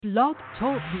Blog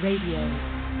Talk Radio.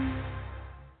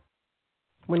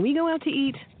 When we go out to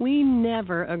eat, we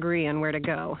never agree on where to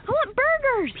go. I want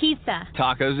burgers. Pizza.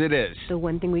 Tacos it is. The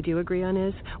one thing we do agree on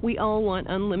is we all want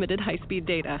unlimited high-speed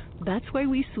data. That's why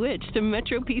we switched to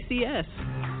Metro PCS.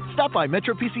 Stop by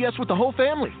Metro PCS with the whole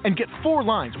family and get 4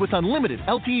 lines with unlimited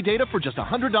LTE data for just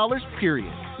 $100,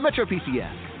 period. Metro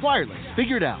PCS. Wireless.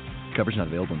 Figure it out. Coverage not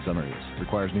available in some areas.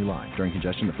 Requires new line. During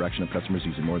congestion, the fraction of customers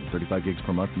using more than 35 gigs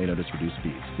per month may notice reduced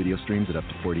speeds. Video streams at up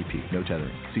to 480p. No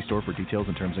tethering. See store for details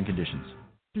and terms and conditions.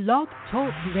 Blog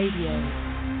Talk Radio.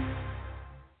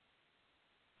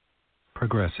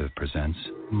 Progressive presents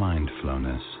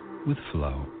Mindfulness with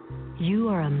Flow. You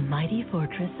are a mighty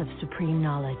fortress of supreme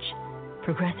knowledge.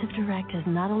 Progressive Direct has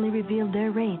not only revealed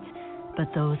their rates,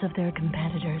 but those of their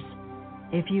competitors.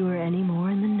 If you were any more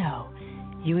in the know,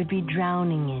 you would be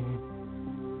drowning in,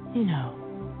 the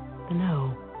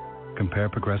know. Compare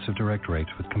Progressive Direct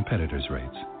rates with competitors'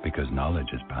 rates, because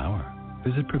knowledge is power.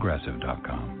 Visit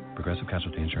Progressive.com. Progressive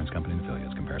Casualty Insurance Company and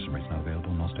affiliates. Comparison rates not available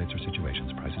in all states or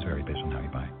situations. Prices vary based on how you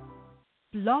buy.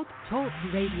 Blog Talk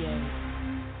Radio.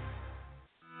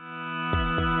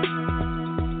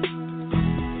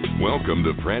 Welcome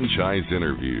to Franchise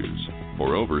Interviews.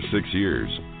 For over 6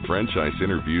 years, Franchise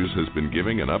Interviews has been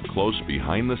giving an up-close,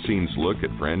 behind-the-scenes look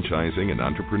at franchising and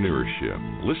entrepreneurship.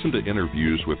 Listen to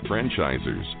interviews with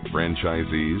franchisers,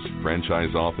 franchisees,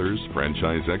 franchise authors,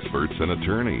 franchise experts, and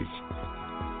attorneys.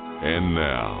 And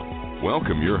now,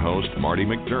 welcome your host, Marty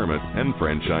McDermott, and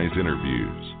Franchise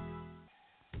Interviews.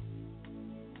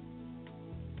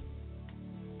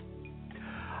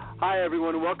 Hi,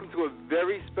 everyone, and welcome to a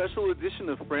very special edition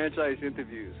of Franchise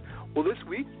Interviews. Well, this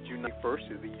week, June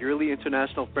 1st, is the yearly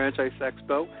International Franchise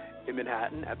Expo in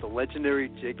Manhattan at the legendary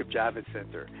Jacob Javits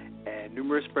Center. And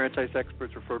numerous franchise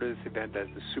experts refer to this event as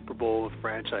the Super Bowl of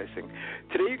franchising.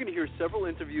 Today, you're going to hear several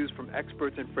interviews from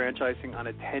experts in franchising on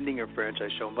attending a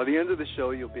franchise show. And by the end of the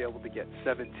show, you'll be able to get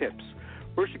 7 tips.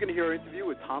 First, you're going to hear an interview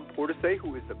with Tom Portesay,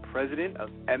 who is the president of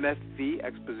MFV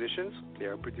Expositions. They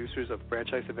are producers of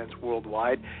franchise events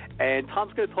worldwide. And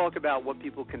Tom's going to talk about what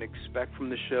people can expect from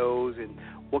the shows and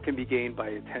what can be gained by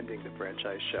attending the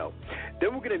franchise show.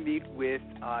 Then we're going to meet with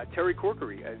Terry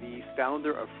Corkery, the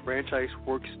founder of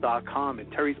FranchiseWorks.com. And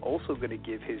Terry's also going to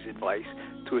give his advice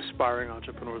to aspiring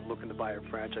entrepreneurs looking to buy a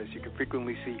franchise. You can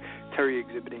frequently see Terry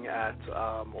exhibiting at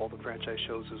all the franchise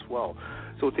shows as well.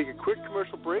 So we'll take a quick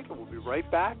commercial break, and we'll be right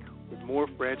back with more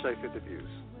franchise interviews.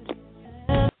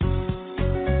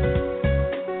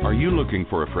 Are you looking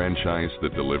for a franchise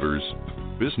that delivers?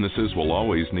 Businesses will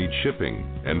always need shipping,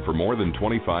 and for more than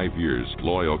 25 years,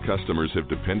 loyal customers have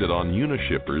depended on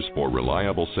Unishippers for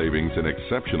reliable savings and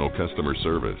exceptional customer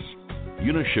service.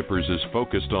 Unishippers is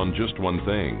focused on just one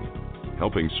thing: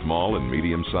 helping small and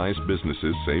medium-sized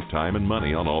businesses save time and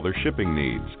money on all their shipping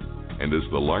needs. And as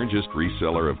the largest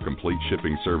reseller of complete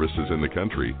shipping services in the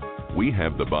country, we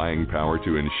have the buying power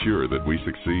to ensure that we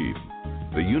succeed.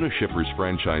 The Unishippers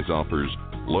franchise offers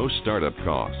low startup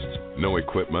costs, no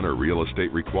equipment or real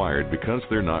estate required because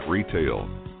they're not retail,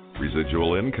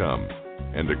 residual income,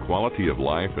 and a quality of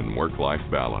life and work-life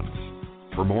balance.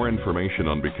 For more information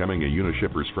on becoming a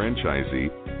Unishippers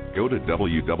franchisee, go to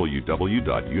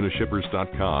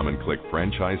www.unishippers.com and click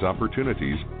Franchise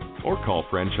Opportunities, or call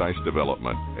Franchise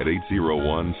Development at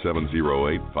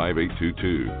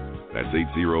 801-708-5822. That's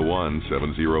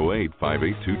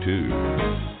 801-708-5822.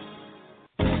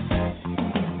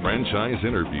 Franchise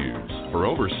Interviews. For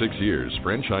over 6 years,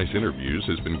 Franchise Interviews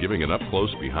has been giving an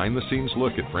up-close, behind-the-scenes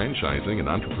look at franchising and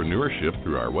entrepreneurship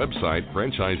through our website,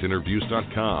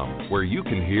 franchiseinterviews.com, where you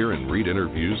can hear and read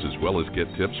interviews as well as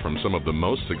get tips from some of the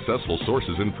most successful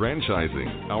sources in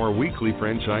franchising. Our weekly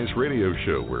franchise radio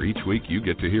show, where each week you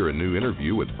get to hear a new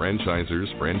interview with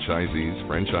franchisers, franchisees,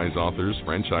 franchise authors,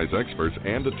 franchise experts,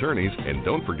 and attorneys. And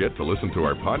don't forget to listen to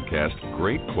our podcast,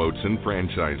 Great Quotes in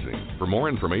Franchising. For more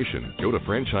information, go to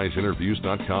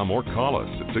franchiseinterviews.com or call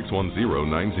us at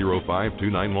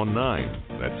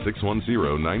 610-905-2919. That's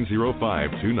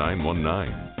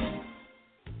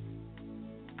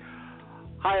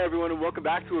 610-905-2919. Hi, everyone, and welcome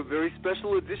back to a very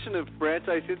special edition of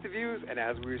Franchise Interviews. And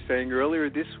as we were saying earlier,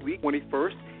 this week,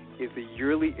 21st, is the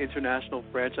yearly International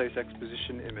Franchise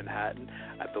Exposition in Manhattan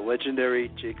at the legendary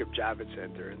Jacob Javits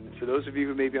Center. And for those of you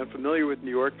who may be unfamiliar with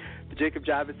New York, the Jacob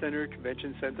Javits Center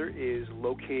Convention Center is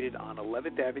located on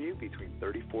 11th Avenue between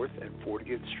 34th and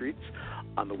 40th Streets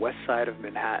on the west side of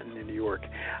Manhattan in New York.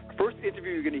 The first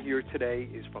interview you're going to hear today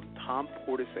is from Tom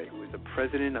Portesay, who is the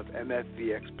president of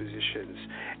MFV Expositions.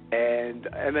 And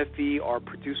MFV are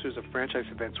producers of franchise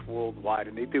events worldwide,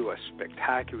 and they do a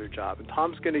spectacular job. And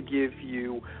Tom's going to give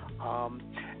you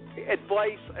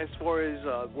advice as far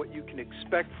as what you can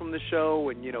expect from the show,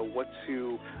 and what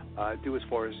to do as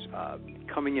far as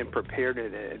coming in prepared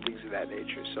and things of that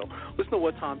nature. So listen to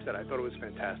what Tom said. I thought it was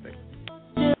fantastic.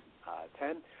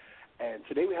 10. And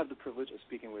today we have the privilege of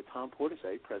speaking with Tom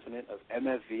Portese, president of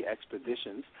MFV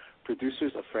Expeditions,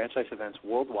 producers of franchise events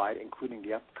worldwide, including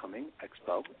the upcoming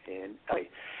Expo in LA.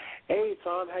 Hey,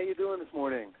 Tom, how you doing this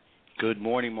morning? Good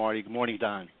morning, Marty. Good morning,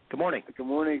 Don. Good morning. Good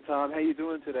morning, Tom. How you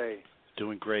doing today?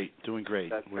 Doing great.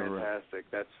 That's fantastic.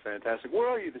 That's fantastic. Where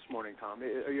are you this morning, Tom?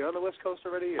 Are you on the West Coast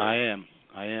already? Or? I am.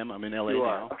 I'm in LA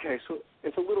now. Okay, so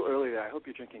it's a little early there. I hope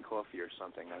you're drinking coffee or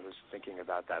something. I was thinking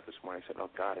about that this morning. I said, oh,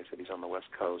 God, he's on the West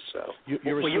Coast. So you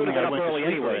would have been up early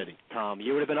anyway, Tom.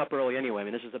 You would have been up early anyway. I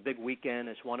mean, this is a big weekend.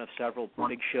 It's one of several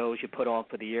big shows you put on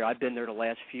for the year. I've been there the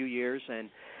last few years, and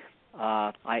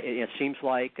it seems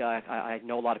like I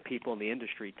know a lot of people in the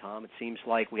industry, Tom. It seems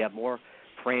like we have more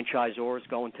franchisors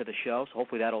going to the show, so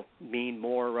hopefully that'll mean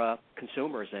more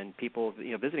consumers and people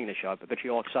visiting the show. I bet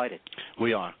you're all excited.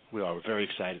 We are. We're very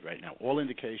excited right now. All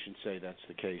indications say that's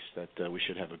the case, that we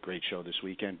should have a great show this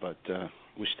weekend, but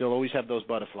we still always have those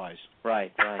butterflies.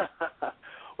 Right.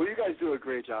 Well, you guys do a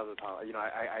great job of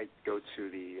I go to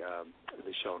the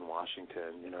show in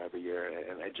Washington, every year,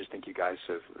 and I just think you guys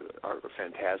are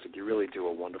fantastic. You really do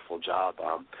a wonderful job.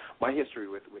 My history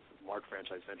with Mark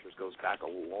Franchise Ventures goes back a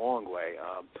long way.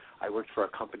 I worked for a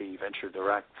company, Venture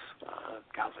Direct,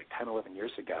 it was like 10, 11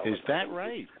 years ago. Is that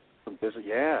right? Some business,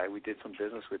 yeah, we did some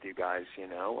business with you guys,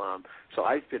 So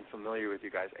I've been familiar with you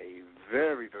guys a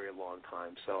very, very long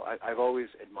time. So I've always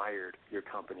admired your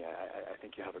company. I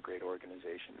think you have a great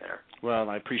organization there.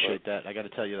 Well, I appreciate that. I got to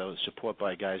tell you, though, support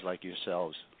by guys like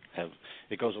yourselves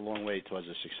it goes a long way towards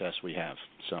the success we have.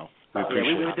 So we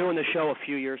appreciate it. We've been doing the show a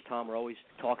few years, Tom. We're always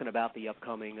talking about the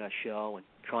upcoming show and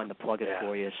trying to plug it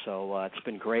for you. So it's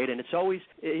been great, and it's always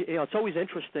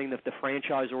interesting that the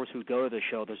franchisors who go to the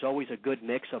show, there's always a good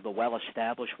mix of the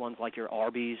well-established ones like your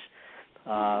Arby's,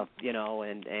 and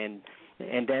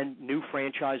then new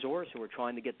franchisors who are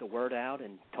trying to get the word out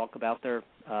and talk about their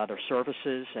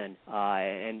services and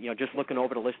just looking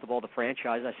over the list of all the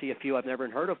franchises, I see a few I've never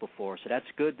heard of before. So that's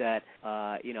good that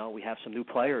we have some new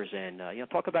players in.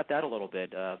 Talk about that a little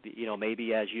bit.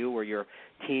 Maybe as you or your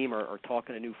team are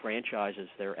talking to new franchises,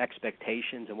 their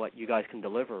expectations and what you guys can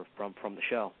deliver from the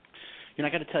show. I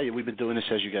got to tell you, we've been doing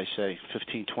this, as you guys say,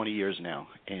 15, 20 years now,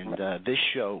 and this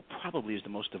show probably is the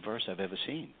most diverse I've ever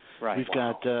seen. Right. We've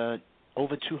got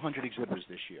over 200 exhibitors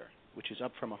this year, which is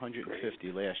up from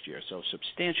 150 last year, so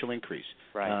substantial increase.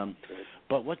 Right.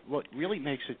 But what really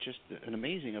makes it just an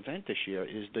amazing event this year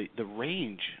is the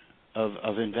range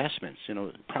of investments,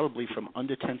 probably from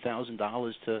under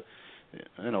 $10,000 to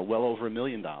well over $1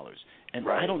 million. And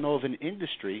I don't know of an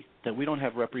industry that we don't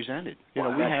have represented. We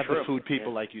have the food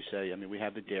people, like you say. I mean, we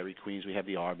have the Dairy Queens, we have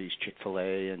the Arby's,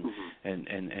 Chick-fil-A,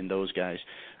 and those guys.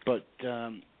 But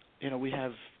we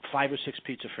have 5 or 6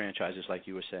 pizza franchises, like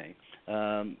you were saying.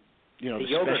 The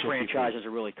yogurt franchises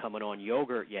are really coming on.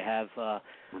 Yogurt, you have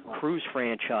cruise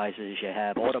franchises, you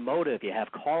have automotive, you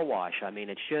have car wash. I mean,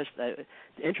 it's just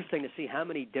interesting to see how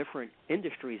many different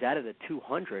industries out of the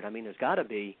 200. I mean, it's got to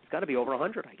be over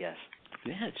 100, I guess.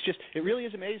 Yeah, it really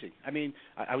is amazing. I mean,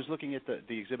 I was looking at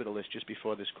the exhibitor list just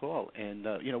before this call, and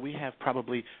we have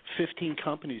probably 15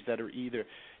 companies that are either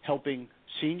helping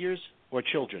seniors or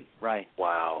children. Right.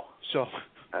 Wow. So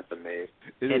that's amazing.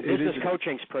 Business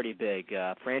coaching's pretty big.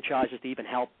 Franchises to even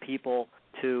help people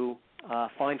to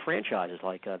find franchises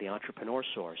like the Entrepreneur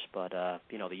Source. But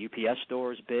the UPS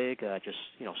store is big.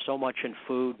 So much in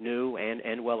food, new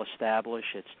and well established.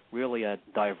 It's really a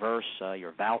diverse.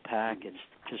 Your Valpak. It's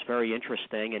just very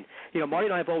interesting. And Marty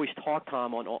and I have always talked,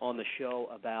 Tom, on the show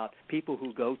about people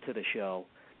who go to the show.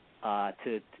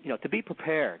 To be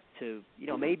prepared to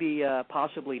maybe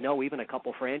possibly know even a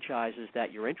couple franchises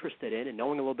that you're interested in, and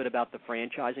knowing a little bit about the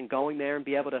franchise and going there and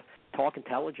be able to talk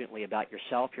intelligently about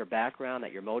yourself, your background,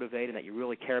 that you're motivated, that you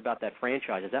really care about that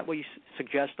franchise. Is that what you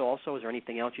suggest also? Is there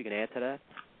anything else you can add to that?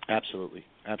 Absolutely.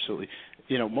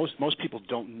 Most people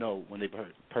don't know when they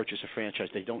purchase a franchise.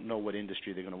 They don't know what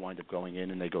industry they're going to wind up going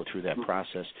in, and they go through that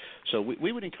process. So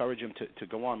we would encourage them to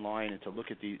go online and to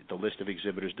look at the list of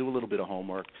exhibitors, do a little bit of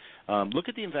homework, look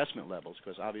at the investment levels,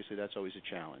 because obviously that's always a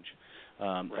challenge,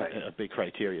 a big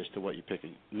criteria as to what you're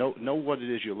picking. Know what it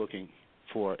is you're looking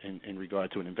for in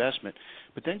regard to an investment,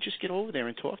 but then just get over there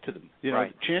and talk to them.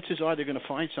 Chances are they're going to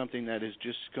find something that is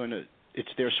just going to. It's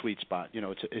their sweet spot.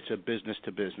 It's a business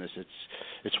to business.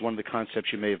 It's one of the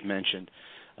concepts you may have mentioned,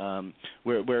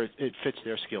 where it fits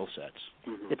their skill sets.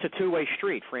 It's a two-way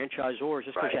street. Franchisors,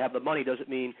 just because you have the money doesn't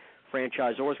mean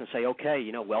franchisors can say,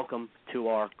 okay, welcome to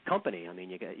our company. I mean,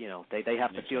 they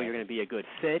have to feel you're going to be a good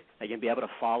fit. They're going to be able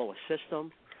to follow a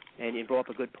system. And you brought up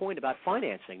a good point about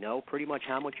financing. Know pretty much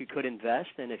how much you could invest,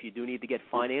 and if you do need to get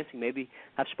financing, maybe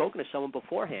have spoken to someone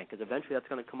beforehand, because eventually that's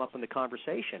going to come up in the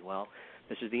conversation. Well,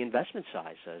 this is the investment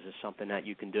side. So is this something that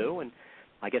you can do? And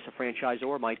I guess a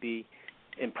franchisor might be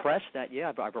impressed that,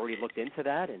 I've already looked into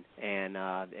that, and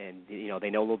they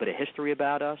know a little bit of history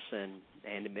about us, and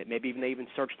maybe even they even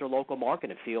search their local market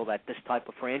and feel that this type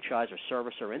of franchise or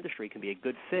service or industry can be a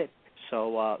good fit.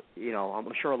 So, I'm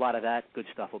sure a lot of that good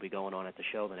stuff will be going on at the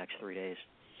show the next 3 days.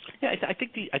 Yeah, I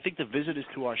think the visitors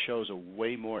to our shows are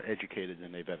way more educated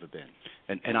than they've ever been,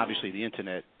 and obviously the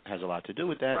internet has a lot to do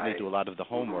with that. Right. And they do a lot of the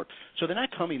homework, so they're not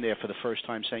coming there for the first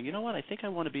time saying, you know what, I think I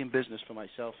want to be in business for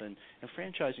myself, and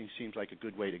franchising seems like a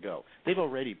good way to go. They've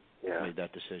already made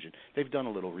that decision. They've done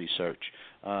a little research.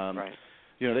 Right.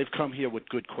 They've come here with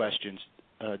good questions.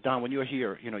 Don, when you're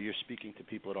here, you're speaking to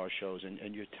people at our shows,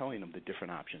 and you're telling them the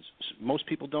different options. Most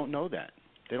people don't know that.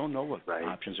 They don't know what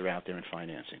options are out there in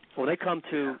financing. Well, they come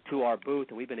to our booth,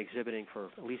 and we've been exhibiting for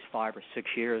at least 5 or 6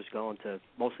 years, going to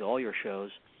mostly all your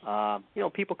shows.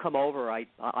 People come over. I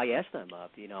ask them,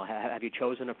 have you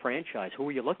chosen a franchise? Who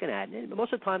are you looking at? And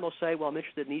most of the time they'll say, well, I'm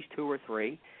interested in these 2 or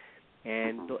 3.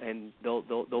 And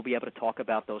they'll be able to talk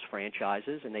about those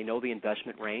franchises, and they know the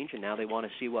investment range, and now they want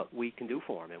to see what we can do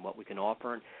for them and what we can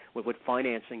offer. And with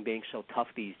financing being so tough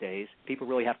these days, people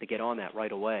really have to get on that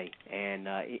right away and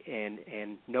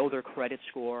know their credit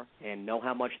score and know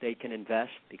how much they can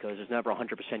invest, because there's never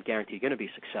 100% guarantee you're going to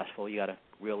be successful. You got to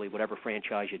really, whatever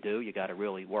franchise you do, you got to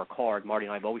really work hard. Marty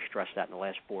and I have always stressed that in the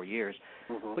last 4 years.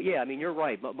 Mm-hmm. But yeah, I mean, you're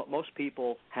right. Most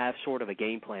people have sort of a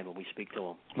game plan when we speak to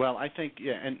them. Well, I think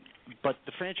but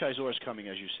the franchisors coming,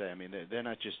 as you say, I mean, they're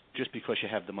not just because you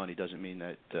have the money doesn't mean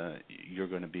that you're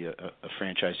going to be a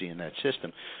franchisee in that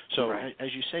system. So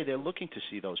as you say, they're looking to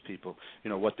see those people,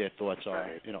 what their thoughts are.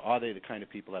 Right. Are they the kind of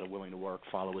people that are willing to work,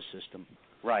 follow a system?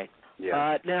 Right.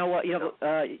 Yeah.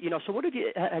 So what have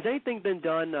you? Has anything been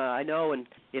done? I know, and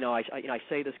I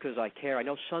say this because I care. I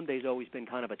know Sunday's always been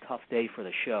kind of a tough day for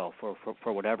the show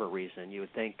for whatever reason. You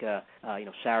would think,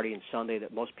 Saturday and Sunday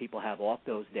that most people have off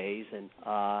those days, and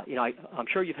I'm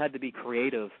sure you've had to be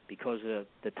creative because of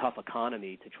the tough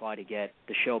economy to try to get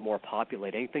the show more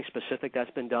populated. Anything specific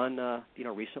that's been done,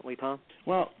 recently, Tom?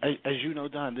 Well, as you know,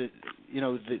 Don,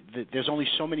 there's only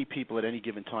so many people at any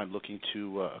given time looking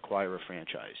to acquire a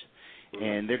franchise.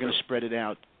 And they're going to spread it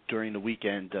out during the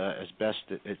weekend as best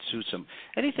it suits them.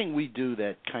 Anything we do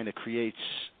that kind of creates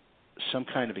some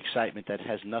kind of excitement that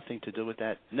has nothing to do with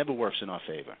that never works in our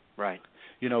favor. Right.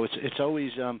 It's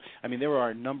always. There are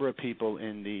a number of people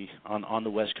on the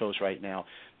West Coast right now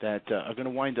that are going to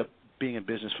wind up being in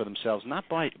business for themselves, not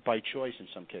by choice in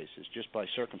some cases, just by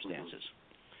circumstances.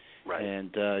 Right.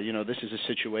 And this is a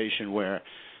situation where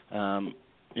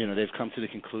they've come to the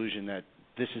conclusion that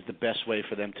this is the best way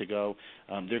for them to go.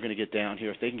 They're going to get down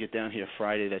here. If they can get down here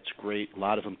Friday, that's great. A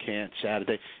lot of them can't.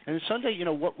 Saturday. And then Sunday,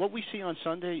 what we see on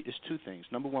Sunday is 2 things.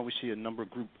 Number one, we see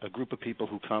a group of people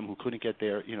who come who couldn't get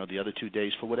there, the other 2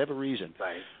 days for whatever reason.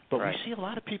 Right. But we see a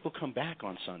lot of people come back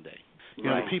on Sunday.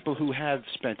 The people who have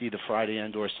spent either Friday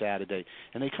and or Saturday,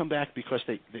 and they come back because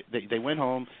they went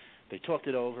home, they talked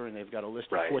it over, and they've got a list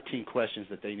of 14 questions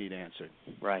that they need answered.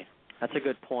 Right. That's a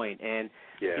good point. And,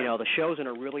 the show's in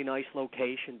a really nice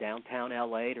location, downtown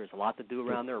L.A. There's a lot to do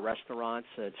around there, restaurants.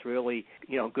 It's really,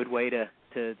 a good way to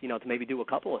maybe do a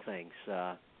couple of things,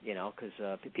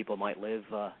 because people might live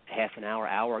half an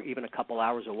hour, even a couple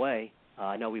hours away.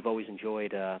 I know we've always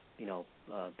enjoyed,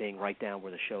 being right down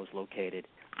where the show's located.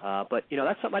 But,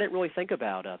 that's something I didn't really think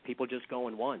about, people just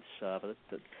going once.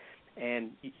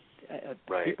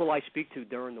 People I speak to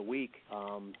during the week,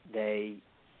 they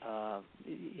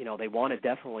want to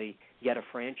definitely get a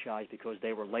franchise because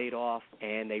they were laid off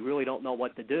and they really don't know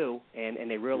what to do, and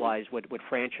they realize with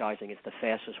franchising it's the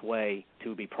fastest way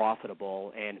to be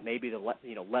profitable and maybe the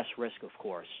less risk, of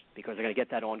course, because they're going to get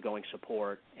that ongoing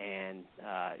support, and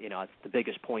it's the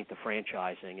biggest point to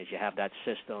franchising is you have that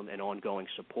system and ongoing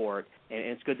support, and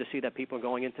it's good to see that people are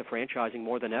going into franchising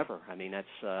more than ever. I mean, that's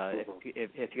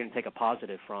if you're going to take a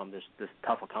positive from this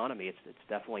tough economy, it's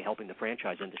definitely helping the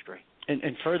franchise industry.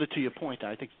 And further to your point,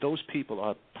 I think those people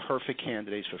are perfect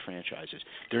candidates for franchises.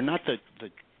 They're not the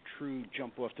true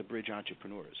jump off the bridge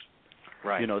entrepreneurs.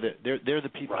 Right. They're the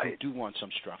people who do want some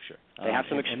structure. They have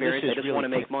some experience. They just really want to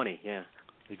make money. Yeah.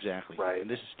 Exactly. Right. And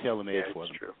this is tailor-made for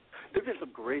them. True. There've been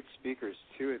some great speakers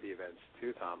too at the events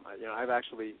too, Tom. I've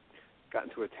actually gotten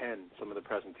to attend some of the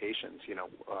presentations.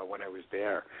 When I was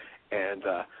there, and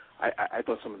I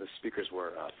thought some of the speakers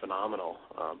were phenomenal.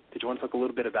 Did you want to talk a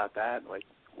little bit about that? Like,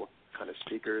 kind of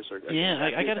speakers? Or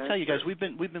I got to tell you guys, we've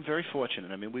been very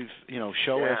fortunate. I mean, we've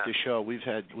show after show, we've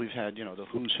had the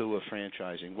who's who of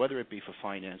franchising, whether it be for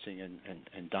financing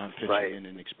and Don pitching in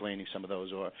and explaining some of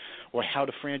those, or how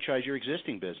to franchise your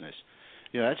existing business.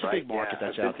 That's a big market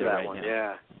that's out there right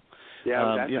now. Yeah, I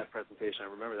was at that presentation. I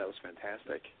remember that was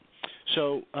fantastic.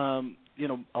 So,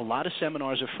 a lot of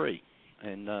seminars are free,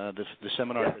 and the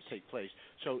seminars that take place.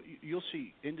 So you'll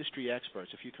see industry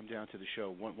experts. If you come down to the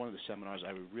show, one of the seminars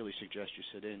I would really suggest you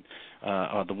sit in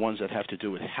are the ones that have to do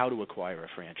with how to acquire a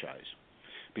franchise,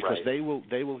 because they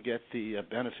will get the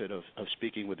benefit of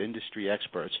speaking with industry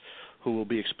experts who will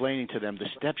be explaining to them the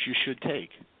steps you should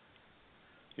take.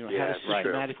 How to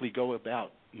systematically go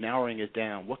about narrowing it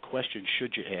down. What questions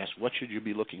should you ask? What should you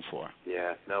be looking for?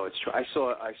 Yeah, no, it's true. I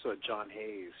saw John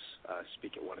Hayes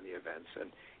speak at one of the events, and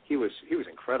he was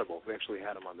incredible. We actually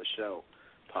had him on the show,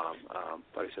 Tom.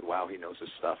 But I said, wow, he knows his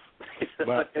stuff.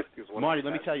 Well, Marty,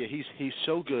 let me tell you, he's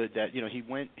so good that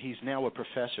he's now a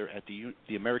professor at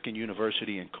the American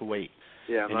University in Kuwait.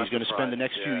 Yeah, and he's going to spend the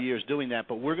next few years doing that.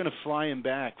 But we're going to fly him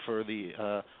back for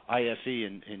the IFE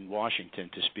in Washington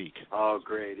to speak. Oh,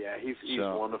 great! Yeah, he's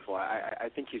wonderful. I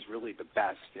think he's really the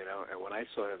best. And when I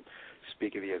saw him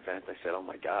speak at the event, I said, "Oh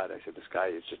my God!" I said, "This guy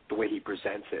is just the way he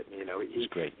presents it. He's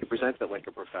great. He presents it like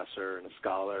a professor and a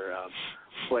scholar,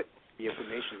 but the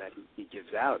information that he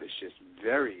gives out is just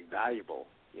very valuable.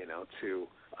 To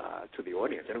the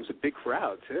audience, and it was a big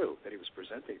crowd too that he was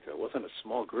presenting to. It wasn't a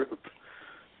small group."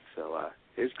 So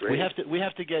it's great. We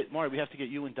have to get Marty. We have to get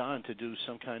you and Don to do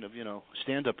some kind of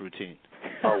stand-up routine.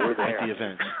 Oh, we're there at the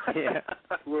event. Yeah,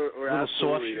 we're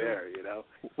absolutely there.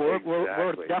 We're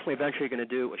definitely eventually going to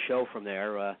do a show from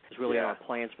there. It's really our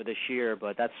plans for this year,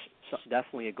 but that's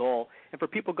definitely a goal. And for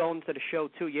people going to the show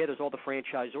too, there's all the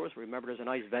franchisors. Remember, there's a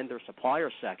nice vendor supplier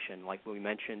section, like we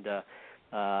mentioned.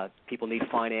 People need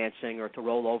financing or to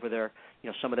roll over their,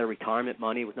 some of their retirement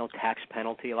money with no tax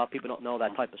penalty. A lot of people don't know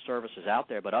that type of service is out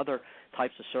there, but other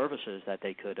types of services that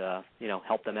they could,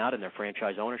 help them out in their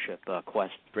franchise ownership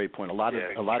quest. Great point. A lot of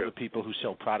the people who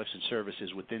sell products and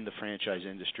services within the franchise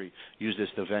industry use this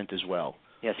event as well.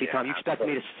 Yeah, see, Tom, you expected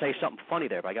me to say something funny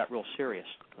there, but I got real serious.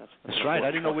 That's right.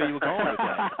 I didn't know where you were going with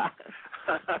that.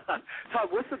 Todd,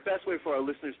 what's the best way for our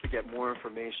listeners to get more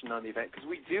information on the event? Because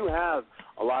we do have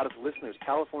a lot of listeners.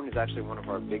 California is actually one of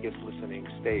our biggest listening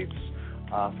states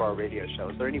for our radio show.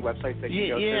 Is there any websites they can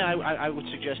go to? Yeah, I would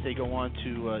suggest they go on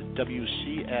to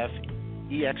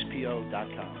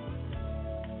WCFEXPO.com.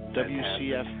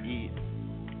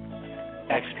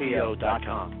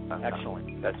 WCFEXPO.com.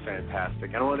 Excellent. That's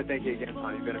fantastic. And I want to thank you again,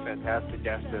 Tom. You've been a fantastic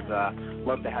guest, and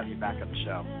love to have you back on the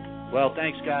show. Well,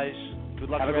 thanks, guys. Good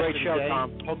luck. Have a great show,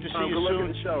 Tom. Hope to see you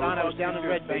soon. Don, I was down in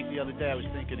Red Bank the other day. I was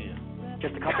thinking of you.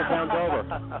 Just a couple towns over.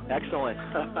 Excellent.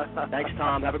 Thanks,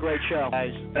 Tom. Have a great show.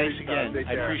 Guys, thanks again.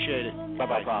 I appreciate it.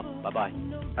 Bye-bye. No problem. Bye-bye.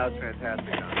 That was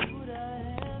fantastic, Tom.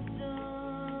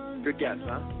 Good guest,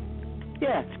 huh?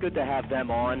 Yeah, it's good to have them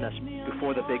on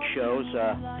before the big shows.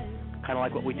 Kind of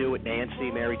like what we do with Nancy,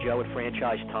 Mary Jo at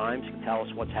Franchise Times. You can tell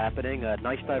us what's happening. A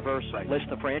nice, diverse list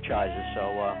of franchises. So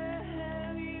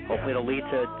hopefully it'll lead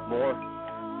to more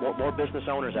business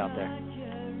owners out there.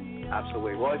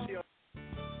 Absolutely. Well, I see.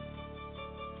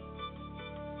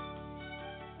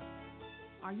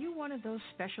 Are you one of those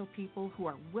special people who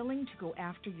are willing to go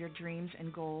after your dreams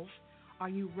and goals? Are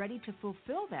you ready to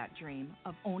fulfill that dream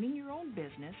of owning your own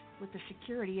business with the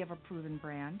security of a proven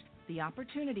brand? The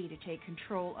opportunity to take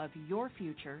control of your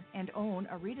future and own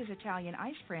a Rita's Italian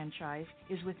Ice franchise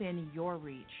is within your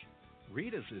reach.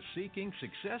 Rita's is seeking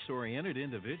success-oriented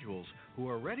individuals who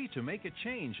are ready to make a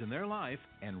change in their life,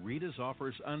 and Rita's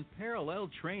offers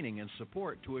unparalleled training and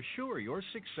support to assure your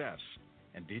success.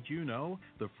 And did you know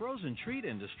the frozen treat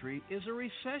industry is a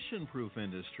recession-proof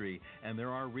industry, and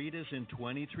there are Rita's in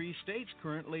 23 states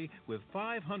currently with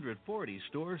 540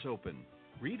 stores open.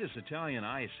 Rita's Italian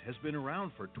Ice has been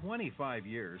around for 25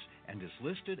 years and is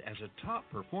listed as a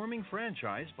top-performing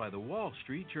franchise by the Wall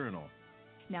Street Journal.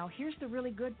 Now here's the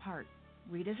really good part.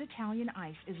 Rita's Italian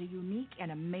Ice is a unique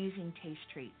and amazing taste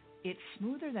treat. It's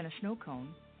smoother than a snow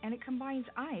cone, and it combines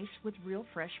ice with real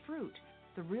fresh fruit.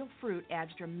 The real fruit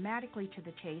adds dramatically to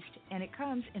the taste, and it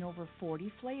comes in over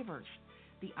 40 flavors.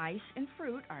 The ice and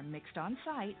fruit are mixed on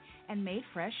site and made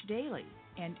fresh daily,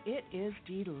 and it is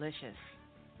delicious.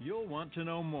 You'll want to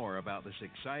know more about this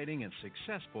exciting and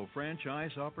successful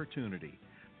franchise opportunity.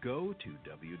 Go to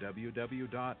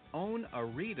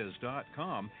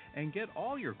www.ownaritas.com and get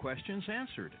all your questions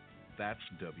answered. That's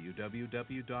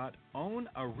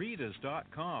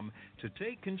www.ownaritas.com to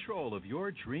take control of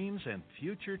your dreams and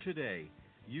future today.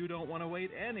 You don't want to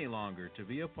wait any longer to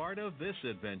be a part of this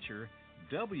adventure.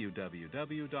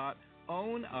 www.ownaritas.com.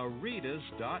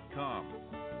 ownaritas.com.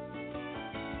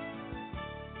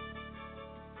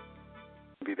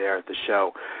 Be there at the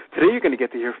show. Today you're going to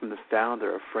get to hear from the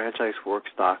founder of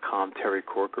FranchiseWorks.com, Terry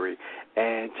Corkery.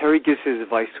 And Terry gives his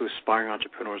advice to aspiring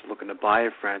entrepreneurs looking to buy a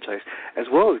franchise, as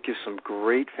well as gives some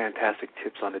great, fantastic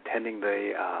tips on attending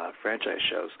the franchise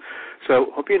shows. So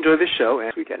hope you enjoy this show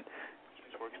and weekend.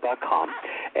 FranchiseWorks.com.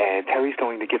 And Terry's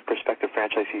going to give prospective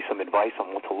franchisees some advice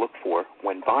on what to look for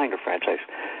when buying a franchise.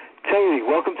 Terry,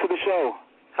 welcome to the show.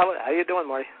 How you doing,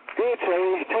 Marty? Good,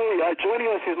 Terry. Joining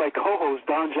us is my co-host,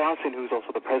 Don Johnson, who's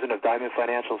also the president of Diamond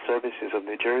Financial Services of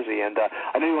New Jersey. And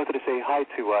I know you wanted to say hi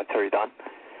to Terry, Don.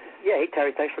 Yeah, hey,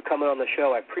 Terry, thanks for coming on the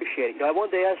show. I appreciate it. I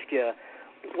wanted to ask you,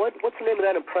 what's the name of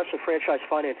that impressive franchise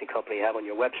financing company you have on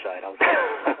your website? I was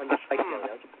on your site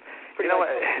there.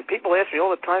 People ask me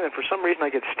all the time, and for some reason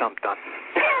I get stumped on.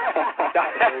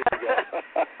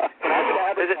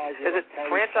 Is it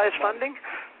franchise funding?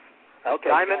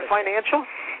 Okay. Diamond Financial?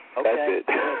 Okay.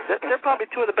 They're probably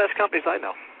two of the best companies I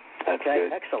know. Okay,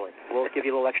 excellent. We'll give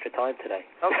you a little extra time today.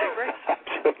 Okay, great.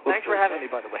 Thanks for having me,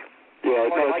 by the way. Yeah,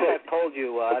 like I've told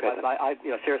you,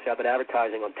 seriously, I've been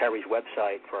advertising on Terry's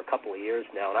website for a couple of years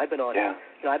now, and I've been on,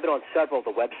 I've been on several of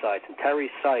the websites, and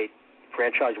Terry's site,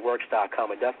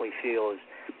 FranchiseWorks.com, I definitely feel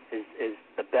is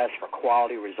the best for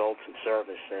quality results and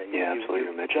service. And absolutely.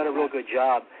 You've done a real good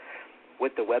job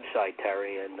with the website,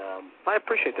 Terry, and I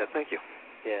appreciate that. Thank you.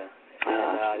 Yeah.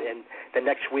 And the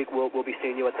next week we'll be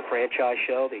seeing you at the franchise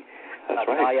show, the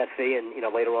IFE, and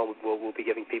later on we'll be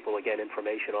giving people again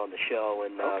information on the show.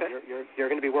 And you're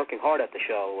going to be working hard at the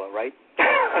show, right?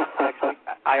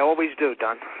 I always do,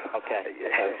 Don. Okay.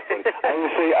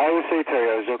 I would say, Terry,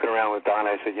 I was joking around with Don.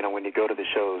 I said, when you go to the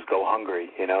shows, go hungry,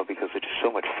 because there's just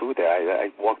so much food there. I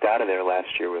walked out of there last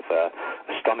year with a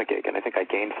stomach ache, and I think I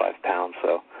gained 5 pounds.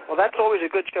 So. Well, that's always a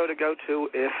good show to go to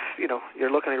if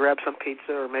you're looking to grab some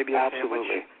pizza or maybe a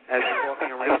sandwich as you're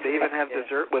walking around. They even have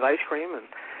dessert with ice cream and.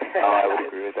 I would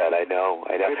agree with that. I know.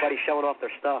 Everybody's showing off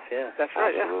their stuff. Yeah. That's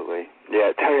right. Absolutely.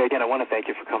 Yeah, Terry. Again, I want to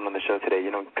thank you for coming on the show today.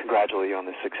 Congratulate you on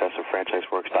the success of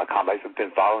FranchiseWorks.com. I've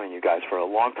been following you guys for a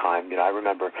long time. I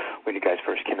remember when you guys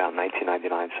first came out in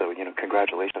 1999. So,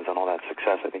 congratulations on all that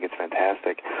success. I think it's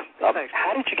fantastic. Thanks.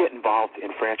 How did you get involved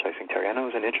in franchising, Terry? I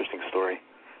know it was an interesting story.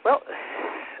 Well,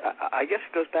 I guess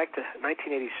it goes back to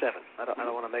 1987. I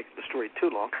don't want to make the story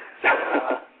too long.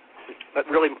 But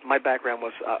really, my background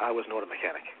was I was an auto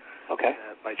mechanic. Okay.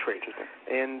 By trade.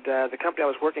 And the company I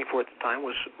was working for at the time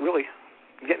was really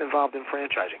getting involved in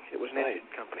franchising. It was an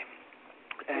independent company.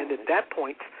 And at that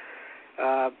point,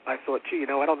 I thought,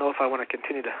 I don't know if I want to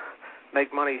continue to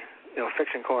make money,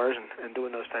 fixing cars and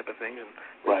doing those type of things and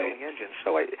building engines.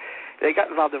 So they got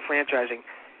involved in franchising,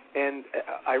 and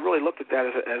I really looked at that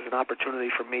as an opportunity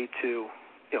for me to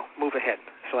move ahead.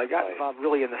 So I got involved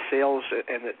really in the sales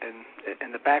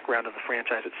and the background of the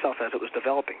franchise itself as it was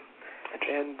developing.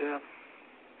 And,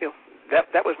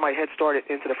 that was my head start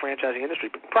into the franchising industry.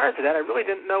 But prior to that, I really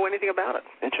didn't know anything about it.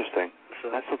 Interesting.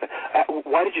 So that's okay.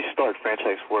 Why did you start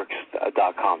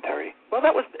FranchiseWorks.com, Terry? Well,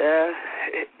 that was,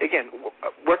 again,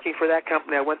 working for that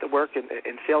company. I went to work in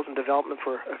sales and development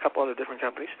for a couple other different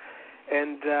companies.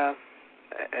 And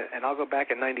I'll go back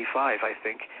in 95, I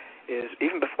think.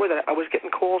 Even before that, I was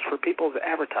getting calls for people to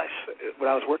advertise when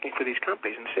I was working for these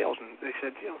companies in sales, and they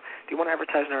said, do you want to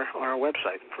advertise on our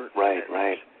website? Right.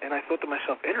 And I thought to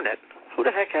myself, internet? Who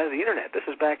the heck has the internet? This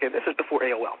is before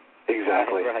AOL.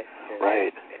 Exactly.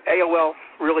 Right. AOL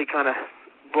really kind of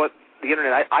brought the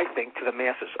internet, I think, to the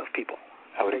masses of people.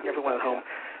 I would agree. Everyone at home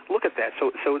look at that.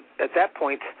 So at that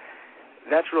point,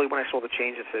 that's really when I saw the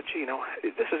change and said,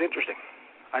 this is interesting.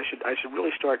 I should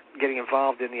really start getting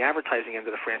involved in the advertising end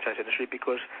of the franchise industry,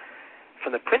 because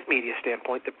from the print media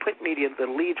standpoint, the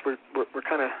leads were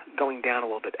kind of going down a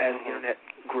little bit as the internet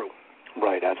grew.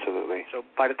 Right, absolutely. So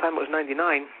by the time it was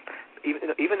 99,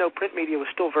 even though print media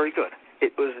was still very good,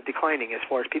 it was declining as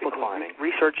far as people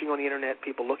researching on the internet,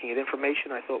 people looking at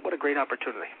information. I thought, what a great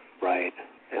opportunity. Right.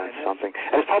 That's something.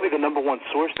 And it's probably the number one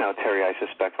source now, Terry, I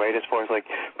suspect, right? As far as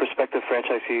prospective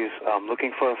franchisees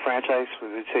looking for a franchise,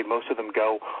 would say most of them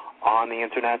go on the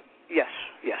internet? Yes.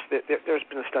 There's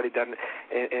been a study done,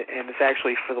 and it's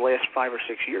actually for the last 5 or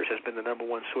 6 years has been the number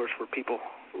one source for people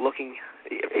looking,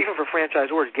 even for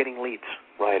franchisors, getting leads.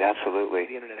 Right, absolutely.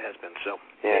 The internet has been so.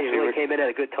 Yeah, you really came in at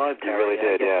a good time, Terry. You really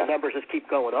did, yeah. The numbers just keep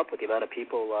going up with the amount of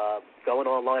people going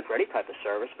online for any type of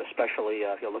service, especially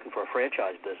if you're looking for a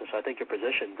franchise business. I think you're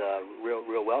positioned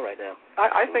real well right now.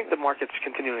 I think the market's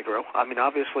continuing to grow. I mean,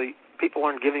 obviously, people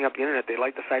aren't giving up the internet. They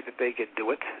like the fact that they could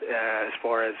do it as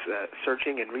far as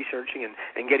searching and researching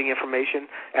and getting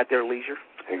information at their leisure.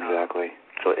 Exactly.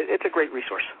 So it's a great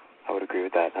resource. I would agree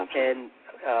with that. Absolutely.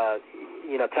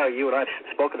 And Terry, you and I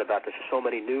have spoken about this. There's so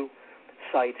many new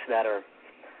sites that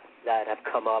have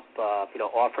come up,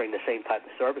 offering the same type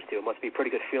of service to you. It must be a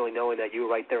pretty good feeling knowing that you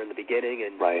were right there in the beginning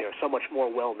and you're so much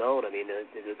more well known. I mean,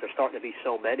 there's starting to be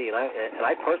so many, and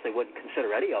I personally wouldn't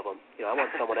consider any of them. I want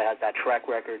someone that has that track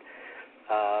record.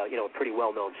 A pretty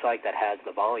well known site that has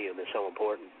the volume is so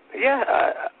important. Yeah,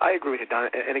 I agree with you, Don.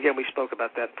 And again, we spoke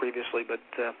about that previously. But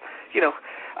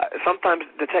sometimes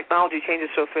the technology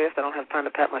changes so fast, I don't have time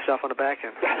to pat myself on the back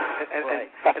end.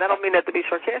 And I don't mean that to be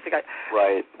sarcastic.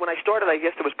 When I started, I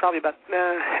guess there was probably about,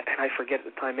 and I forget at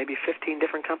the time, maybe 15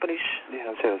 different companies.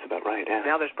 Yeah, I'd say that's about right. Yeah.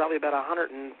 Now there's probably about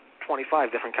 125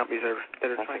 different companies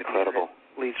that are trying to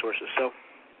be lead sources. So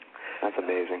that's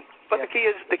amazing. But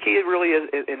the key really is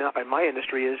in my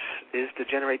industry is to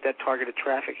generate that targeted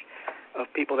traffic of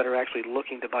people that are actually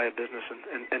looking to buy a business,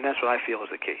 and that's what I feel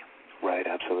is the key. Right,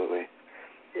 absolutely.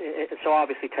 So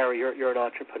obviously, Terry, you're an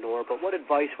entrepreneur, but what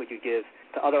advice would you give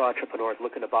to other entrepreneurs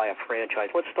looking to buy a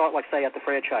franchise? Let's start, like, say, at the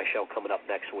franchise show coming up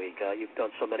next week. You've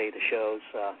done so many of the shows.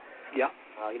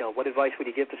 What advice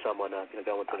would you give to someone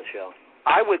going to the show?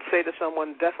 I would say to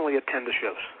someone, definitely attend the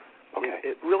shows. Okay.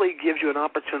 It really gives you an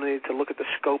opportunity to look at the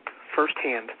scope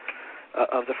firsthand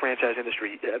of the franchise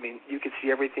industry. I mean, you can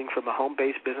see everything from a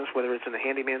home-based business, whether it's in the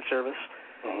handyman service,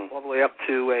 all the way up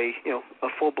to a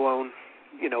full-blown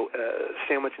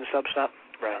sandwich and sub shop.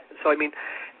 Right. So I mean,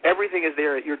 everything is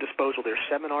there at your disposal. There's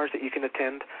seminars that you can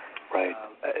attend. Right.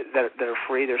 That are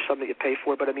free. There's some that you pay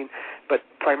for, but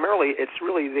primarily it's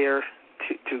really there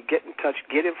to get in touch,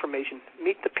 get information,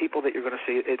 meet the people that you're going to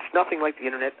see. It's nothing like the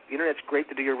internet. The internet's great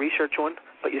to do your research on,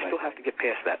 but you still have to get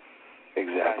past that.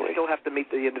 Exactly. You still have to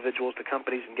meet the individuals, the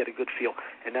companies, and get a good feel,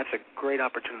 and that's a great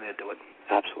opportunity to do it.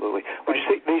 Absolutely. Would you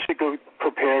say they should go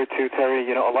prepared too, Terry?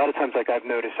 A lot of times, like I've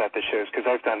noticed at the shows, because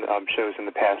I've done shows in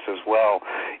the past as well,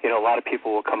 a lot of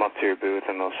people will come up to your booth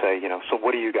and they'll say, so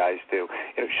what do you guys do?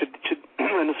 Should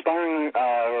an aspiring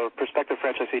or prospective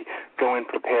franchisee go in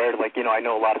prepared? Like, I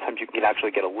know a lot of times you can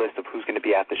actually get a list of who's going to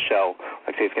be at the show.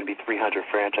 Like, say it's going to be 300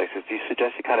 franchises. Do you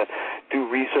suggest you kind of do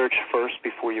research first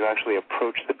before you actually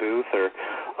approach the booth? Or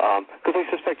because I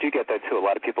suspect you get that too. A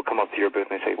lot of people come up to your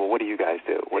booth and they say, well, what do you guys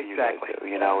do? What do you guys do?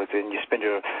 And you spend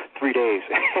your 3 days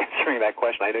answering that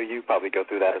question. I know you probably go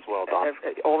through that as well, Don.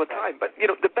 All the time. But,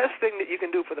 the best thing that you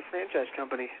can do for the franchise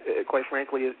company, quite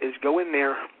frankly, is go in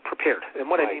there prepared. And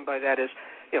what I mean by that is,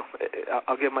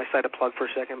 I'll give my site a plug for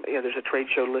a second. There's a trade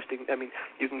show listing. I mean,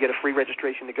 you can get a free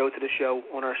registration to go to the show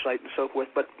on our site and so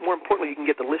forth. But more importantly, you can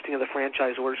get the listing of the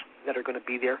franchisors that are going to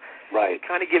be there. Right. It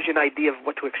kind of gives you an idea of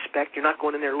what to expect. You're not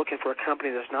going in there looking for a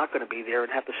company that's not going to be there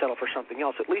and have to settle for something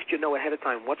else. At least you know ahead of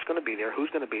time what's going to be there, who's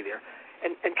going to be there.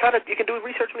 And kind of you can do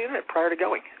research on the internet prior to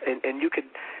going. And you could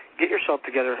get yourself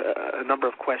together a number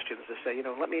of questions to say,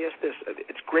 let me ask this.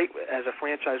 It's great as a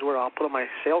franchisor. I'll put on my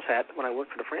sales hat when I work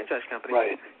for the franchise company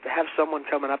to have someone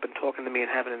coming up and talking to me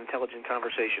and having an intelligent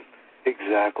conversation.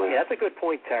 Exactly. Yeah, that's a good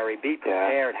point, Terry. Be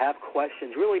prepared. Have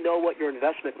questions. Really know what your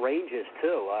investment range is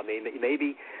too. I mean,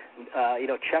 maybe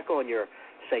check on your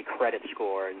credit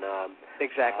score and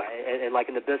exactly. And like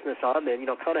in the business I'm in,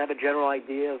 kind of have a general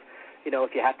idea of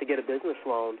if you have to get a business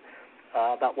loan.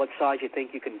 About what size you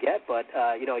think you can get, but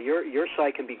your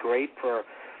site can be great for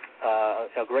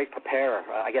a great preparer.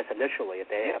 I guess initially, if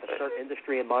they have a certain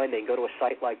industry in mind, they can go to a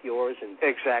site like yours and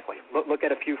look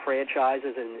at a few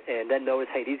franchises and then notice,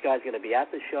 hey, these guys are going to be at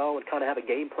the show, and kind of have a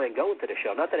game plan going to the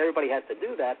show. Not that everybody has to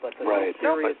do that, but for a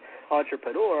serious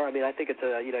entrepreneur, I mean, I think it's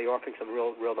you're offering some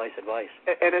real nice advice.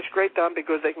 And it's great, Don,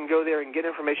 because they can go there and get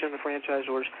information on the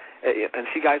franchisors and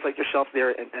see guys like yourself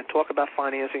there and talk about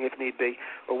financing if need be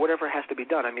or whatever has to be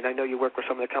done. I mean, I know you work with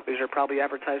some of the companies that are probably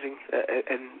advertising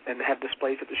and have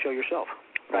displays at the show yourself.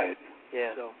 Right.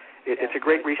 Yeah. So it's a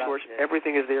great resource.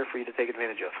 Everything is there for you to take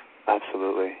advantage of.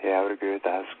 Absolutely. Yeah, I would agree with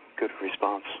that. It's a good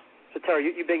response. So, Terry,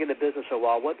 you've been in the business a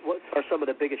while. What are some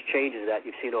of the biggest changes that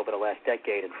you've seen over the last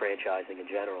decade in franchising in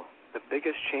general? The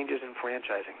biggest changes in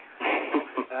franchising.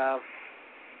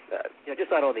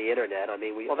 Just not on the internet. I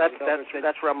mean,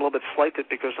 that's where I'm a little bit slighted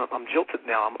because I'm jilted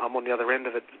now. I'm on the other end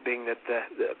of it, being that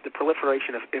the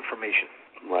proliferation of information.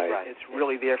 Right. It's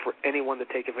really there for anyone to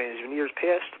take advantage of. In years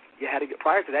past,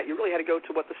 prior to that, you really had to go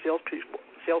to what the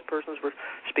salespersons were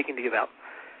speaking to you about.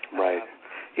 Right.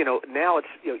 Now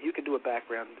it's you can do a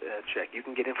background check. You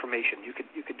can get information.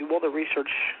 You could do all the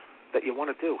research that you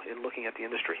want to do in looking at the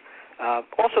industry.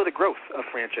 Also, the growth of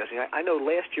franchising. I know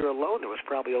last year alone there was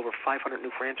probably over 500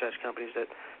 new franchise companies that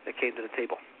came to the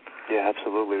table. Yeah,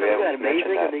 absolutely. Isn't that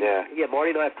amazing? That,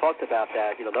 Marty and I have talked about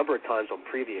that a number of times on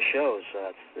previous shows.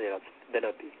 It's been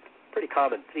a pretty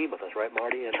common theme with us, right,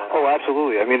 Marty? And, oh,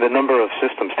 absolutely. I mean, the number of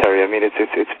systems, Terry. I mean, it's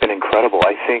been incredible.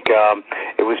 I think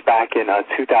it was back in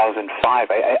 2005.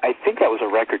 I think that was a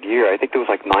record year. I think there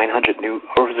was like 900 new,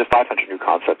 or was it 500 new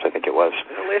concepts? I think it was.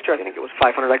 Last year, I think it was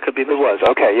 500. I could be mistaken. It was.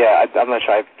 Okay, yeah. I'm not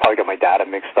sure. I probably got my data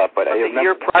mixed up, but I the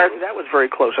year prior to that was very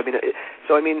close. I mean,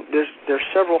 there's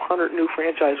several hundred new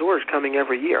franchisors coming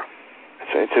every year.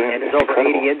 And there's over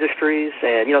 80 industries,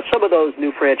 and some of those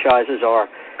new franchises are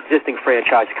existing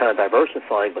franchise kind of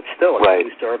diversifying, but still it's a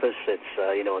new service. It's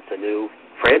it's a new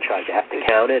franchise. You have to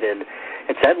count it, and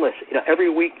it's endless. Every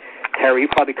week, Terry, you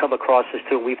probably come across this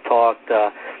too. We've talked.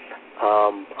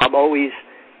 I'm always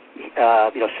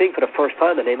seeing for the first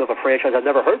time the name of a franchise I've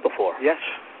never heard before. Yes.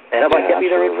 And everybody get me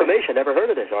their information. Never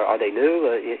heard of this. Are they new?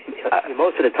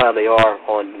 Most of the time they are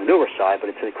on the newer side, but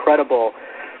it's incredible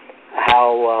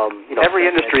how every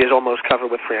industry is almost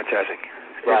covered with franchising.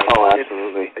 Right. Oh,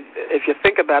 absolutely. If you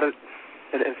think about it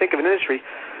and think of an industry,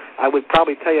 I would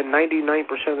probably tell you 99%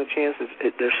 of the chances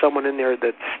there's someone in there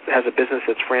that has a business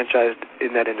that's franchised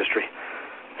in that industry.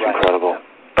 It's incredible.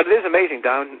 But it is amazing,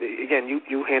 Don. Again,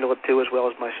 you handle it too as well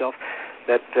as myself.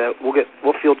 That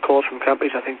we'll field calls from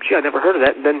companies. I think, gee, I never heard of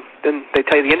that. And then they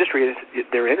tell you the industry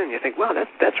they're in, and you think, wow,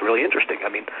 that's really interesting. I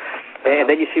mean, and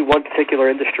then you see one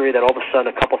particular industry that all of a sudden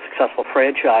a couple successful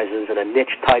franchises and a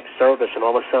niche type service, and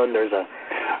all of a sudden there's a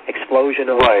explosion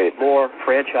of more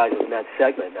franchises in that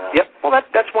segment. Yep. Well,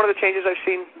 that's one of the changes I've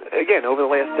seen again over the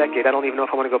last decade. I don't even know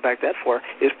if I want to go back that far.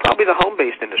 Is probably the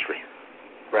home-based industry.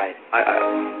 Right.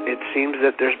 It seems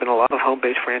that there's been a lot of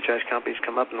home-based franchise companies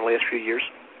come up in the last few years.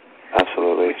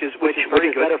 Absolutely. Which is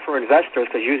very good. Better for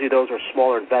investors because usually those are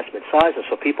smaller investment sizes,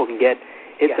 so people can get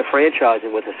into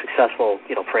franchising with a successful,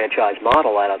 franchise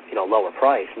model at a lower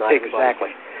price. Not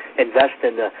exactly. Invest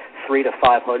in the $300,000 to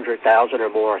 $500,000 or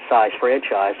more size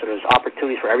franchise, so there's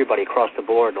opportunities for everybody across the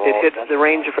board. It hits the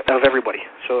range of everybody.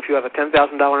 So if you have a $10,000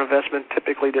 investment,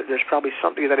 typically there's probably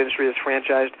something in that industry that's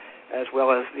franchised, as well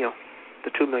as the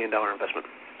 $2 million investment.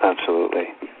 Absolutely.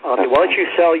 Why don't you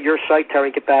sell your site, Terry,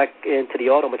 and get back into the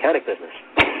auto mechanic business?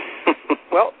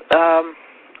 Well,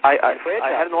 I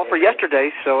had an offer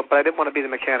yesterday, but I didn't want to be the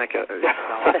mechanic.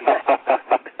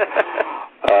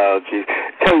 Oh, geez.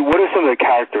 Terry, what are some of the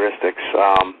characteristics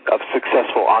of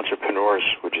successful entrepreneurs,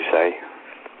 would you say?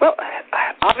 Well,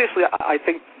 obviously, I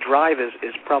think drive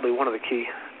is probably one of the key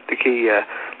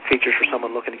features for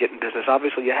someone looking to get in business.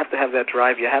 Obviously, you have to have that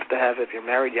drive. You have to have, if you're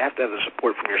married, you have to have the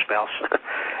support from your spouse.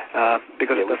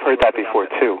 Because we've heard that before,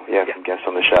 too, from guests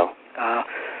on the show.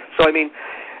 So, I mean,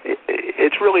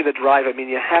 it's really the drive. I mean,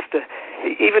 you have to,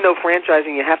 even though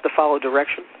franchising, you have to follow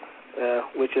direction,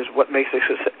 which is what makes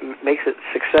it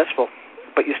successful,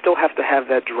 but you still have to have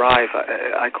that drive.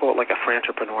 I call it like a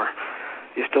frantrepreneur.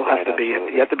 You still have to be,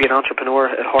 you have to be an entrepreneur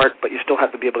at heart, but you still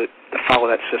have to be able to follow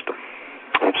that system.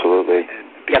 Absolutely.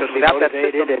 Because without that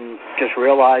system, and just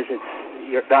realize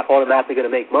you're not automatically going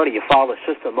to make money. You follow the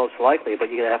system most likely, but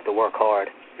you're going to have to work hard.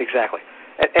 Exactly.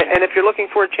 And if you're looking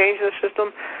for a change in the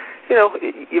system,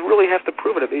 you really have to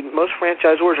prove it. I mean, most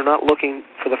franchisors are not looking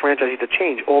for the franchisee to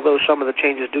change, although some of the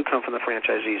changes do come from the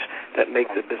franchisees that make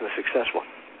the business successful.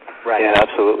 Right. Yeah,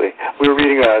 absolutely. We were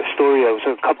reading a story, it was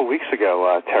a couple weeks ago,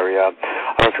 Terry. I don't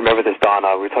know if you remember this, Don.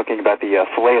 We were talking about the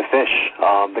Filet-O-Fish,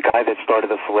 the guy that started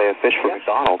the Filet-O-Fish for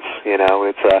McDonald's.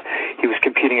 He was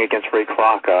competing against Ray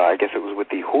Kroc. I guess it was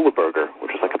with the Hula Burger, which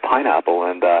was like a pineapple,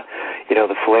 and the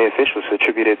Filet-O-Fish was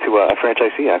attributed to a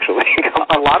franchisee, actually.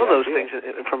 A lot of those things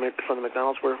from the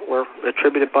McDonald's were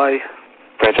attributed by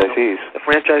franchisees. The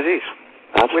franchisees.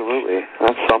 Absolutely.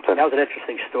 That's something. That was an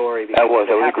interesting story. That was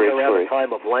a great around story. The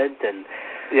time of Lent, and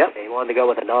they wanted to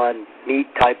go with a non-meat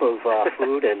type of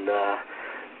food, and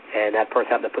that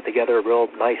person happened to put together a real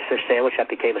nice fish sandwich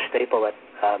that became a staple at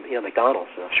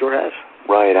McDonald's. So. Sure has.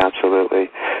 Right,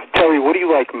 absolutely. Terry, what do you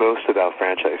like most about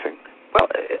franchising? Well,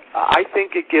 I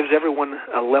think it gives everyone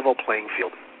a level playing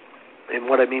field. And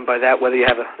what I mean by that, whether you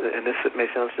have and this may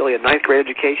sound silly, a ninth grade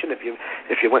education, if you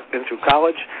been through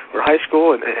college or high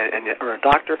school or a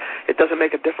doctor, it doesn't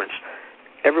make a difference.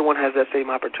 Everyone has that same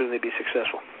opportunity to be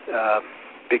successful.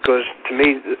 Because to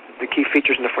me, the key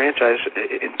features in the franchise,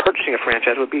 in purchasing a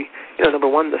franchise, would be,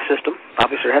 number one, the system.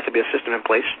 Obviously, there has to be a system in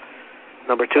place.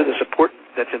 Number two, the support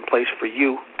that's in place for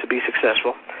you to be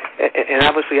successful. And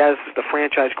obviously, as the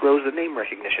franchise grows, the name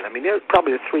recognition. I mean, they're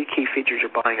probably the three key features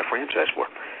you're buying a franchise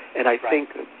for. And I think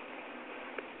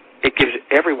it gives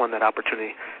everyone that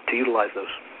opportunity to utilize those.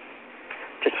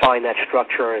 Just find that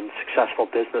structure and successful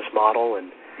business model.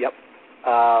 And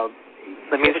I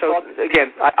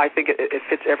think it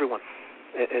fits everyone.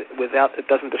 It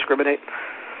doesn't discriminate.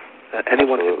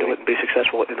 Anyone can do it and be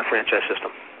successful in the franchise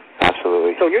system.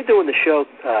 Absolutely. So you're doing the show,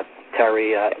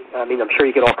 Terry. I mean, I'm sure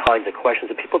you get all kinds of questions.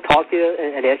 Do people talk to you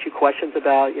and ask you questions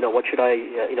about, what should I,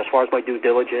 as far as my due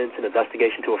diligence and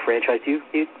investigation to a franchise? Do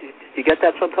you get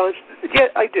that sometimes? Yeah,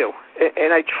 I do.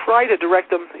 And I try to direct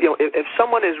them, if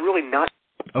someone is really not.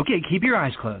 Okay, keep your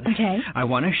eyes closed. Okay. I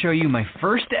want to show you my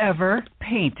first ever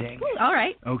painting. All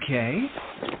right. Okay.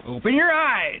 Open your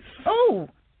eyes. Oh,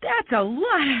 that's a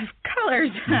lot of colors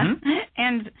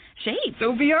and shapes.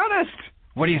 So be honest.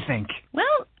 What do you think?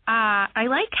 Well, I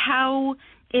like how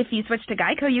if you switch to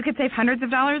Geico, you could save hundreds of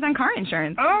dollars on car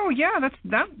insurance. Oh, yeah,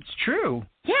 that's true.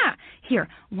 Yeah. Here,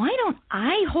 why don't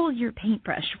I hold your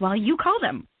paintbrush while you call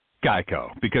them?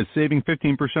 Geico, because saving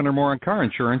 15% or more on car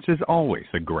insurance is always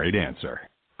a great answer.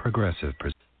 Progressive.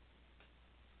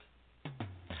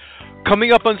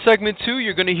 Coming up on segment 2,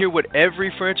 you're going to hear what every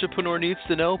franchipreneur needs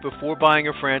to know before buying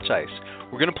a franchise.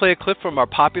 We're going to play a clip from our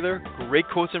popular Great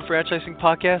Quotes in Franchising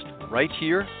podcast right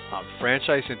here on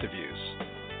Franchise Interviews.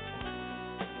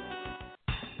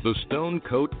 The Stone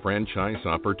Coat Franchise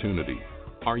Opportunity.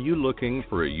 Are you looking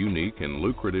for a unique and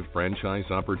lucrative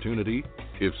franchise opportunity?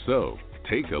 If so,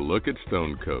 take a look at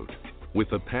Stone Coat.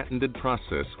 With a patented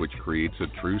process which creates a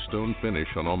true stone finish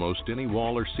on almost any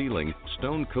wall or ceiling,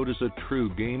 Stone Coat is a true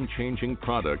game-changing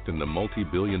product in the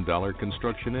multi-billion-dollar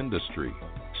construction industry.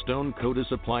 Stone Coat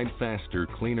is applied faster,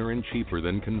 cleaner, and cheaper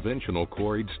than conventional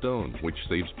quarried stone, which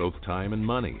saves both time and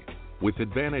money. With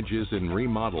advantages in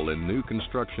remodel and new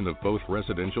construction of both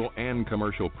residential and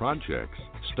commercial projects,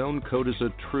 Stone Coat is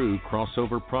a true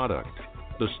crossover product.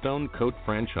 The Stone Coat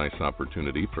franchise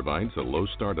opportunity provides a low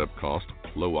startup cost,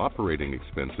 low operating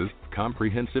expenses,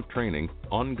 comprehensive training,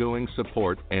 ongoing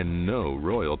support, and no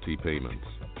royalty payments.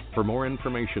 For more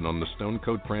information on the Stone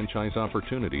Coat franchise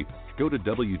opportunity, go to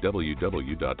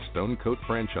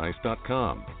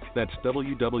www.stonecoatfranchise.com. That's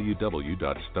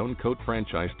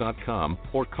www.stonecoatfranchise.com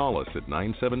or call us at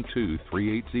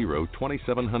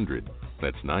 972-380-2700.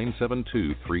 That's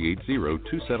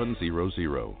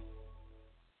 972-380-2700.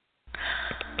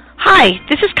 Hi,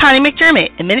 this is Connie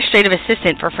McDermott, Administrative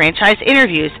Assistant for Franchise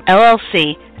Interviews,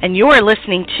 LLC, and you are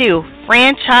listening to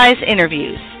Franchise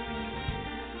Interviews.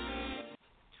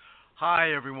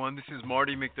 Hi, everyone. This is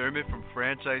Marty McDermott from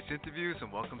Franchise Interviews,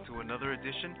 and welcome to another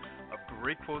edition of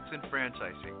Great Quotes in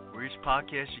Franchising, where each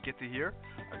podcast you get to hear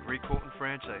a great quote in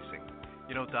franchising.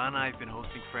 Don and I have been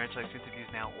hosting Franchise Interviews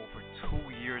now over 2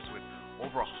 years with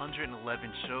over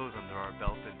 111 shows under our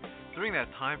belt, and during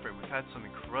that time frame, we've had some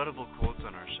incredible quotes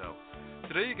on our show.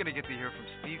 Today, you're going to get to hear from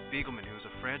Steve Biegelman, who is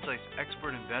a franchise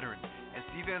expert and veteran, and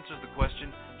Steve answers the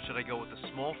question, should I go with a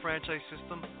small franchise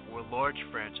system or a large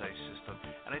franchise system?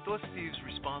 And I thought Steve's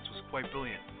response was quite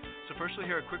brilliant. So first, we'll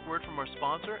hear a quick word from our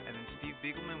sponsor, and then Steve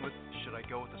Biegelman with, should I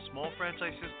go with a small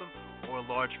franchise system or a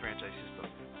large franchise system?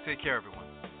 Take care, everyone.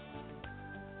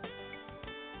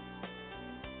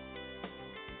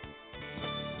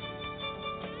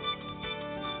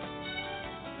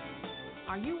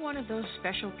 Are you one of those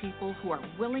special people who are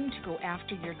willing to go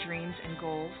after your dreams and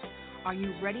goals? Are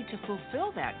you ready to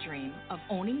fulfill that dream of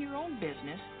owning your own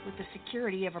business with the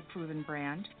security of a proven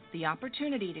brand? The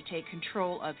opportunity to take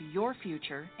control of your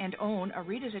future and own a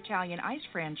Rita's Italian Ice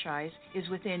franchise is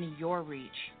within your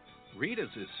reach.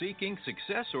 Rita's is seeking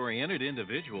success-oriented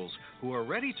individuals who are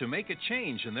ready to make a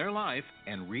change in their life,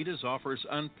 and Rita's offers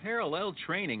unparalleled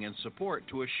training and support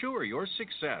to assure your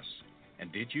success.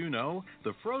 And did you know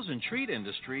the frozen treat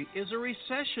industry is a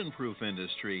recession-proof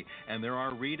industry, and there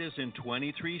are Rita's in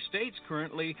 23 states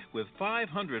currently with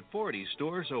 540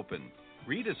 stores open.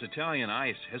 Rita's Italian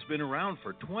Ice has been around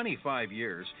for 25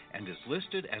 years and is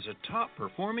listed as a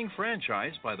top-performing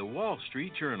franchise by the Wall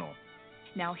Street Journal.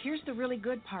 Now here's the really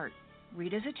good part.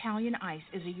 Rita's Italian Ice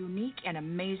is a unique and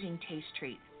amazing taste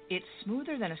treat. It's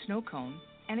smoother than a snow cone,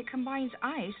 and it combines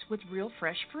ice with real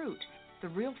fresh fruit. The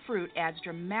real fruit adds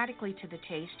dramatically to the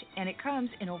taste, and it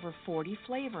comes in over 40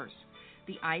 flavors.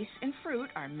 The ice and fruit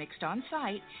are mixed on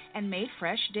site and made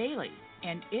fresh daily,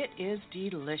 and it is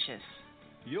delicious.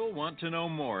 You'll want to know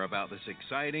more about this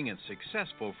exciting and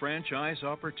successful franchise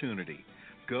opportunity.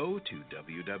 Go to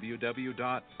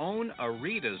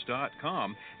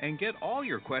www.ownaritas.com and get all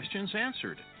your questions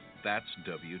answered. That's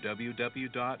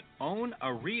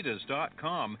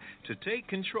www.ownaritas.com to take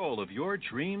control of your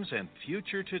dreams and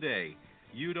future today.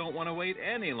 You don't want to wait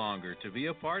any longer to be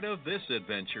a part of this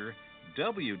adventure.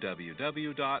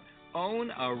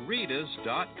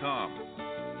 www.ownaritas.com.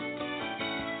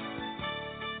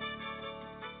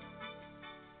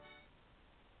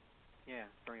 Yeah,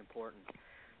 very important.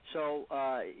 So,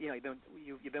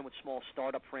 you've been with small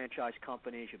startup franchise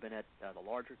companies. You've been at the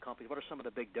larger companies. What are some of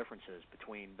the big differences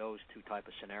between those two type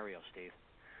of scenarios, Steve?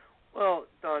 Well,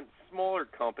 Don, smaller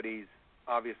companies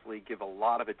obviously give a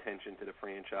lot of attention to the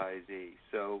franchisee.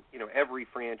 So, every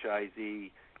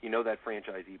franchisee, that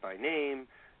franchisee by name.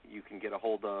 You can get a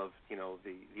hold of,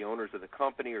 the owners of the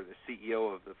company or the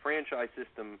CEO of the franchise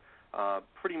system.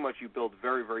 Pretty much you build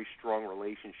very, very strong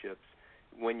relationships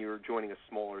when you're joining a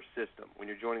smaller system. When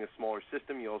you're joining a smaller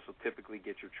system, you also typically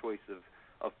get your choice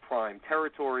of prime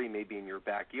territory, maybe in your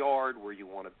backyard where you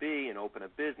want to be and open a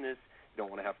business. You don't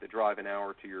want to have to drive an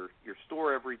hour to your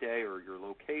store every day or your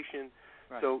location.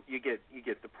 Right. So you get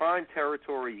the prime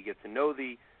territory. You get to know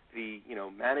the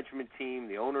management team,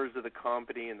 the owners of the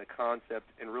company, and the concept,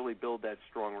 and really build that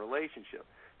strong relationship.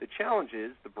 The challenge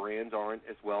is the brands aren't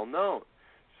as well known,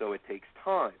 so it takes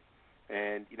time.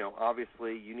 And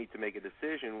obviously, you need to make a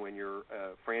decision when you're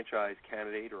a franchise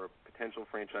candidate or a potential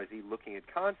franchisee looking at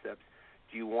concepts.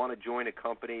 Do you want to join a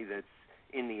company that's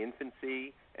in the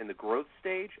infancy and the growth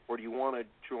stage, or do you want to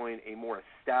join a more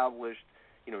established,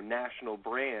 national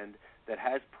brand that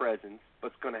has presence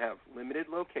but's going to have limited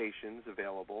locations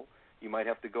available? You might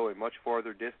have to go a much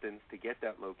farther distance to get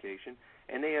that location,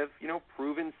 and they have,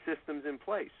 proven systems in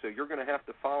place. So you're going to have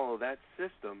to follow that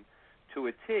system to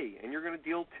a T, and you're going to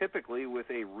deal typically with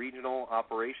a regional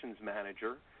operations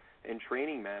manager and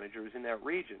training managers in that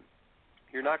region.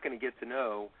 You're not going to get to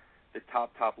know the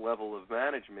top level of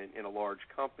management in a large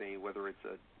company, whether it's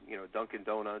a Dunkin'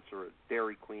 Donuts or a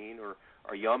Dairy Queen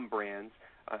or Yum Brands.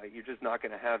 You're just not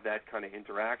going to have that kind of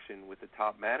interaction with the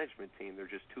top management team. They're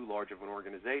just too large of an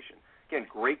organization. Again,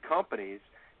 great companies,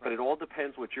 but it all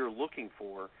depends what you're looking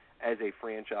for as a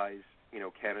franchise,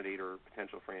 candidate or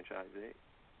potential franchisee.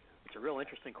 It's a real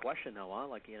interesting question, though, huh?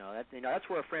 Like, that's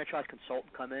where a franchise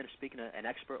consultant come in, speaking to an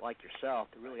expert like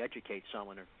yourself, to really educate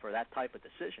someone for that type of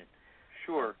decision.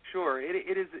 Sure.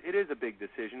 It is a big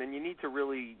decision, and you need to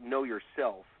really know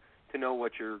yourself to know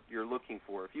what you're looking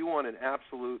for. If you want an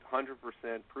absolute 100%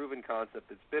 proven concept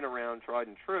that's been around, tried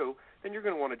and true, then you're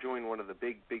going to want to join one of the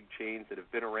big chains that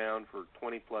have been around for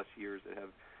 20-plus years that have,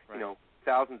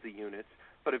 thousands of units.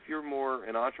 But if you're more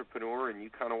an entrepreneur and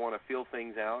you kind of want to feel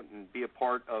things out and be a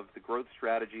part of the growth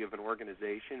strategy of an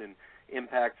organization and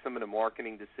impact some of the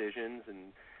marketing decisions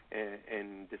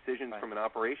and decisions from an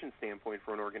operations standpoint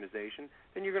for an organization,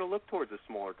 then you're going to look towards a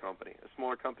smaller company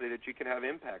that you can have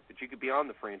impact, that you could be on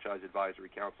the Franchise Advisory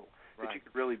Council, that you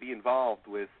could really be involved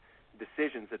with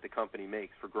decisions that the company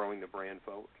makes for growing the brand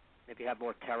forward. Maybe have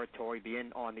more territory, be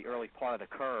in on the early part of the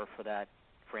curve for that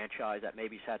franchise that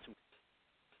maybe's had some